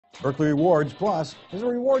Buerkle Rewards Plus is a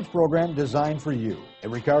rewards program designed for you.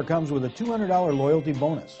 Every car comes with a $200 loyalty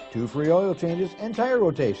bonus, 2 free oil changes and tire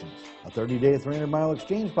rotations, a 30-day 300-mile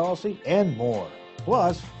exchange policy, and more.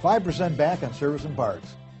 Plus, 5% back on service and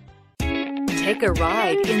parts. Take a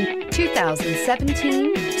ride in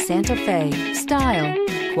 2017 Santa Fe. Style,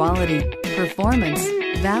 quality, performance,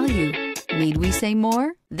 value. Need we say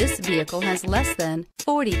more? This vehicle has less than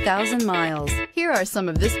 40,000 miles. Here are some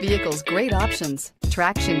of this vehicle's great options: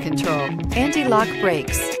 traction control, anti-lock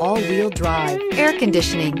brakes, all-wheel drive, air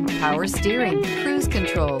conditioning, power steering, cruise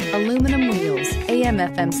control, aluminum wheels,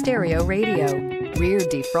 AM/FM stereo radio, rear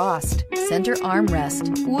defrost, center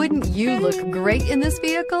armrest. Wouldn't you look great in this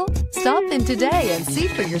vehicle? Stop in today and see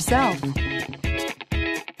for yourself.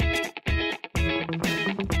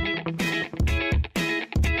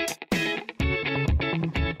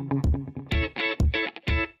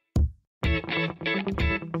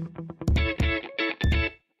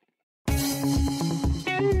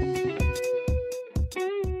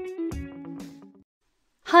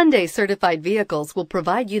 Hyundai certified vehicles will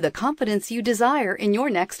provide you the confidence you desire in your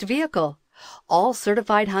next vehicle. All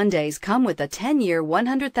certified Hyundais come with a 10-year,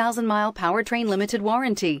 100,000-mile powertrain limited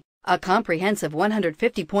warranty, a comprehensive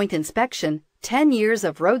 150-point inspection, 10 years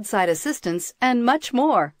of roadside assistance, and much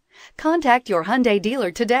more. Contact your Hyundai dealer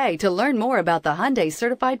today to learn more about the Hyundai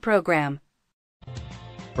certified program.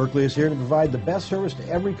 Buerkle is here to provide the best service to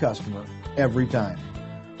every customer, every time.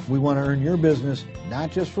 We want to earn your business,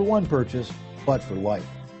 not just for one purchase, but for life.